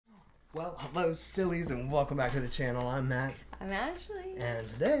Well, hello sillies and welcome back to the channel. I'm Matt. I'm Ashley. And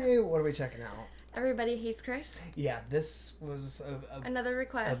today, what are we checking out? Everybody Hates Chris. Yeah, this was another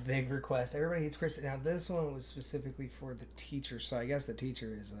request. A big request. Everybody Hates Chris. Now, this one was specifically for the teacher, so I guess the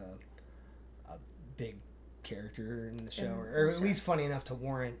teacher is a big character in the show, or at least funny enough to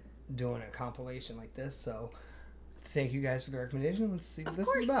warrant doing a compilation like this. So, thank you guys for the recommendation. Let's see what this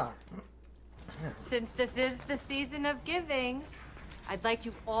is about. Yeah. Since this is the season of giving, I'd like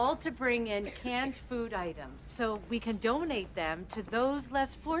you all to bring in canned food items so we can donate them to those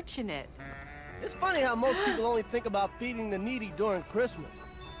less fortunate. It's funny how most people only think about feeding the needy during Christmas.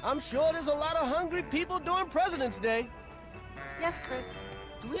 I'm sure there's a lot of hungry people during President's Day. Yes, Chris?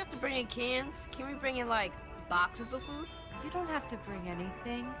 Do we have to bring in cans? Can we bring in, like, boxes of food? You don't have to bring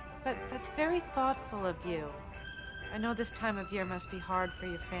anything, but that's very thoughtful of you. I know this time of year must be hard for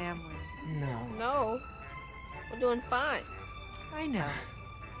your family. No. We're doing fine. I know.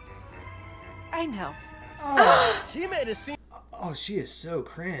 I know. Oh, She made it seem... oh, she is so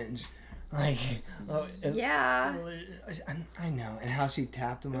cringe. Like, Yeah. I know. And how she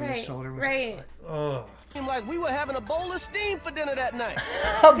tapped him on the shoulder. Right. Like, oh. like we were having a bowl of steam for dinner that night.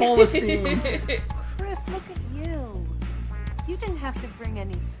 A bowl of steam. Chris, look at you. You didn't have to bring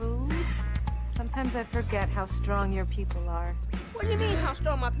any food. Sometimes I forget how strong your people are. What do you mean how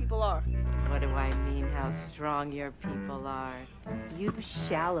strong my people are? What do I mean, how strong your people are? You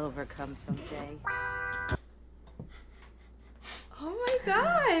shall overcome someday. Oh my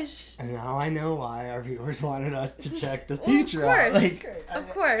gosh. And now I know why our viewers wanted us to check the teacher out. Like, Of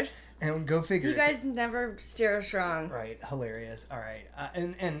course. And go figure. You guys never steer us wrong. Right. Hilarious. All right.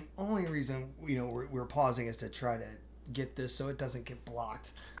 And only reason, we're pausing is to try to get this so it doesn't get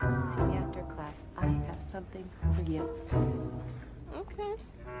blocked. See me after class. I have something for you. Okay.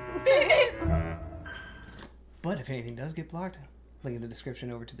 But if anything does get blocked, link in the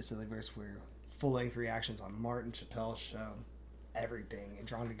description over to the SillieVerse where full-length reactions on Martin, Chappelle show, everything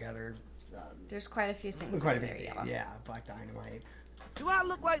drawn together. There's quite a few things. Quite a few things. Yeah, Black Dynamite. Do I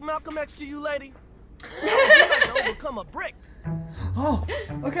look like Malcolm X to you, lady? You're like to overcome a brick. Oh,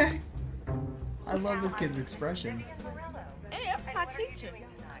 okay. I love this kid's expressions. Hey, that's my teacher.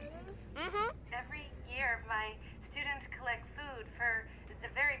 Every year, my students collect food for the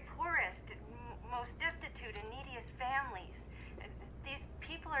very poorest, most destitute and neediest families. These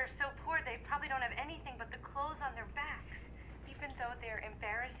people are so poor they probably don't have anything but the clothes on their backs. Even though they're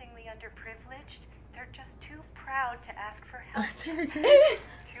embarrassingly underprivileged, they're just too proud to ask for help. Too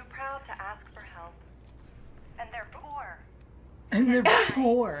proud to ask for help. And they're poor. And they're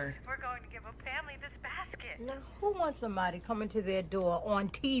poor. We're going to give a family this basket. Now, who wants somebody coming to their door on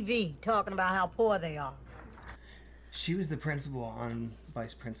TV talking about how poor they are? She was the principal on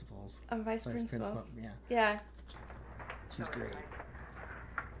Vice Principals. On Vice Principals. Yeah. Yeah. She's great.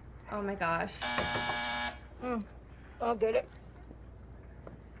 Oh my gosh. I'll get it.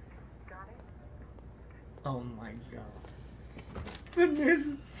 Oh my god. Goodness.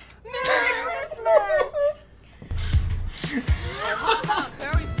 Merry Christmas!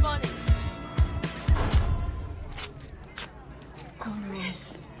 Very funny.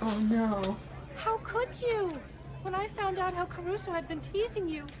 Oh no. How could you? When I found out how Caruso had been teasing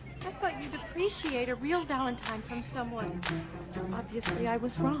you, I thought you'd appreciate a real Valentine from someone. Obviously, I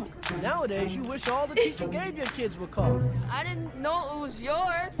was wrong. Nowadays, you wish all the teacher gave your kids were called. I didn't know it was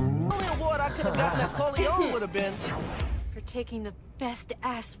yours. The only award I could have gotten at Corleone would have been... For taking the best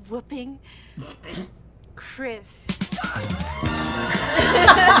ass whooping, Chris. He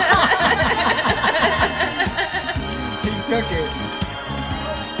took it.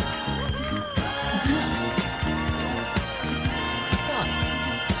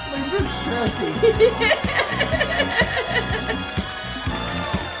 Look at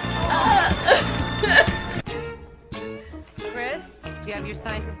Chris, do you have your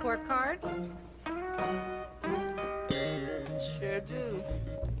signed report card? Sure do.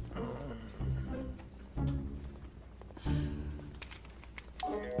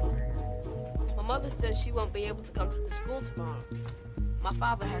 My mother says she won't be able to come to the school tomorrow. My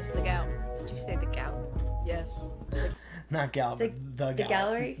father has the gout. Did you say the gout? Yes. Not gout, but the gout. The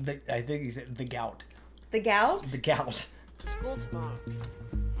gallery? I think he said the gout. The gout? The gout. School tomorrow.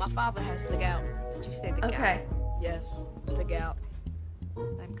 My father has the gout. Did you say the gout? Okay. Yes, the gout.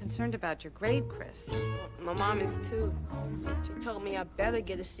 I'm concerned about your grade, Chris. My mom is too. She told me I better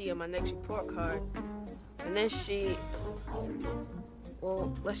get a C on my next report card. And then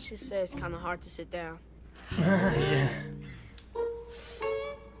well, let's just say it's kind of hard to sit down. Yeah.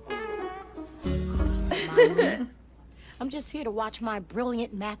 I'm just here to watch my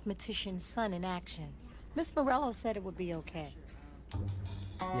brilliant mathematician son in action. Miss Morello said it would be okay.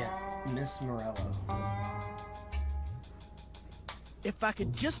 Yeah, Miss Morello. If I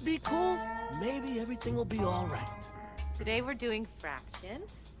could just be cool, maybe everything will be all right. Today we're doing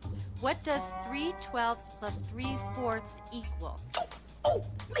fractions. What does 3/12 plus 3/4 equal? Oh,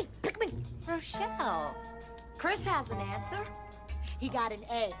 me, pick me. Rochelle. Chris has an answer. He got an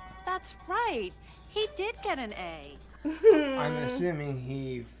A. That's right. He did get an A. I'm assuming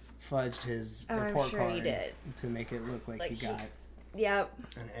he fudged his I'm report sure card he did. to make it look like he got Yep.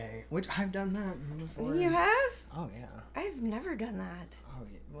 an A, which I've done that before. You have? Oh yeah. I've never done that. Oh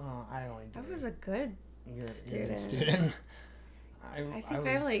yeah. Well, I only did. I was a good You're a student. student. I think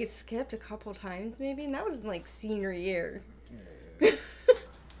I like skipped a couple times maybe, and that was like senior year.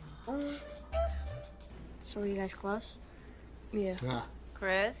 So are you guys close? Yeah. Ah,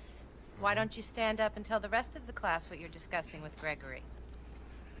 Chris, why don't you stand up and tell the rest of the class what you're discussing with Gregory?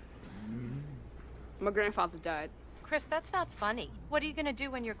 My grandfather died. Chris, that's not funny. What are you gonna do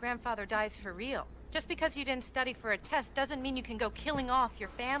when your grandfather dies for real? Just because you didn't study for a test doesn't mean you can go killing off your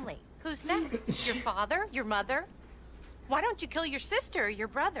family. Who's next? Your father? Your mother? Why don't you kill your sister or your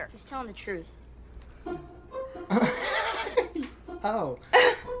brother? He's telling the truth. oh.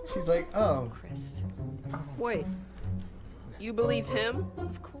 She's like, oh. Chris. Wait. You believe him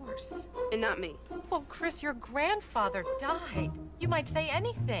Of course. and not me? Well, Chris, your grandfather died. You might say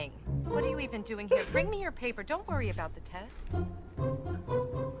anything. What are you even doing here? Bring me your paper. Don't worry about the test.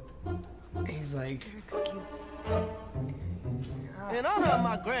 He's like, You're excused. In honor of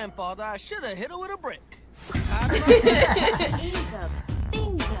my grandfather, I should have hit her with a brick. Bingo,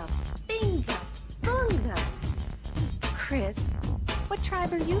 bingo, bingo, bungo. Chris, what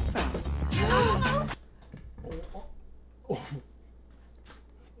tribe are you from?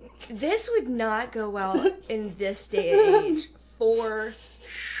 This would not go well in this day and age, for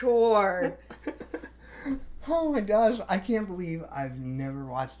sure. oh my gosh, I can't believe I've never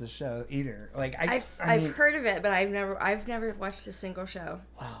watched the show either. Like I've heard of it, but I've never watched a single show.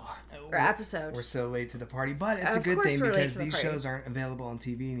 Wow. Or episode. We're so late to the party, but it's a Of good course thing we're late because to the these party. shows aren't available on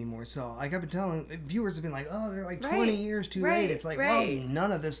TV anymore. So, like I've been telling viewers, have been like, "Oh, they're like 20 Right, years too right, late." It's like, right. well,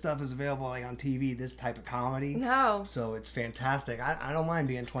 none of this stuff is available like on TV. This type of comedy, No. So it's fantastic. I don't mind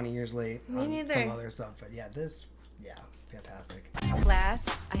being 20 years late Me on neither. some other stuff, but yeah, fantastic.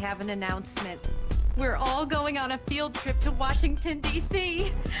 Class, I have an announcement. We're all going on a field trip to Washington,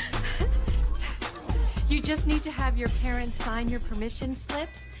 D.C. You just need to have your parents sign your permission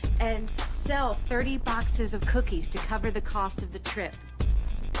slips and sell 30 boxes of cookies to cover the cost of the trip.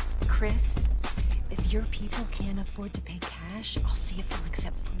 Chris, if your people can't afford to pay cash, I'll see if they'll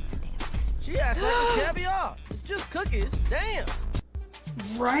accept food stamps. She acts like it's caviar. It's just cookies. Damn.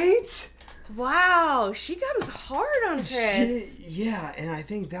 Right? Wow, she comes hard on Chris. Yeah, and I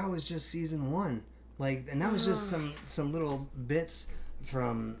think that was just season 1. Like, and that was just some little bits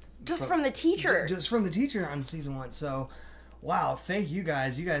from From the teacher. Just from the teacher on season 1. So, wow, thank you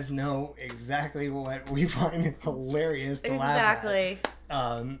guys. You guys know exactly what we find hilarious to laugh Exactly.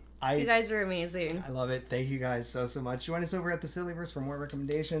 at. You guys are amazing. I love it. Thank you guys so much. Join us over at the SillieVerse for more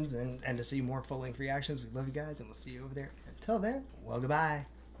recommendations and to see more full-length reactions. We love you guys, and we'll see you over there. Until then, well, goodbye.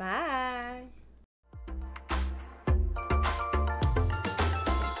 Bye.